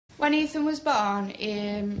When Ethan was born,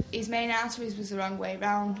 his main arteries was the wrong way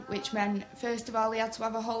round, which meant, first of all, he had to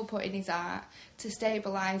have a hole put in his heart to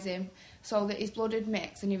stabilise him so that his blood had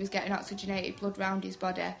mixed and he was getting oxygenated blood round his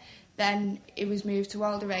body. Then he was moved to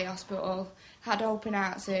Alderhay Hospital, had open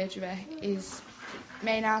heart surgery, his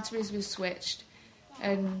main arteries was switched,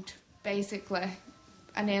 and basically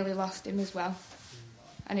I nearly lost him as well,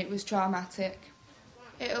 and it was traumatic.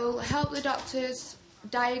 It'll help the doctors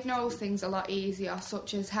diagnose things a lot easier,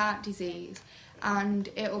 such as heart disease, and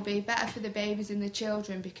it'll be better for the babies and the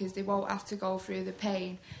children because they won't have to go through the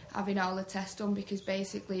pain having all the tests done, because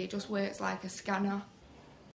basically it just works like a scanner.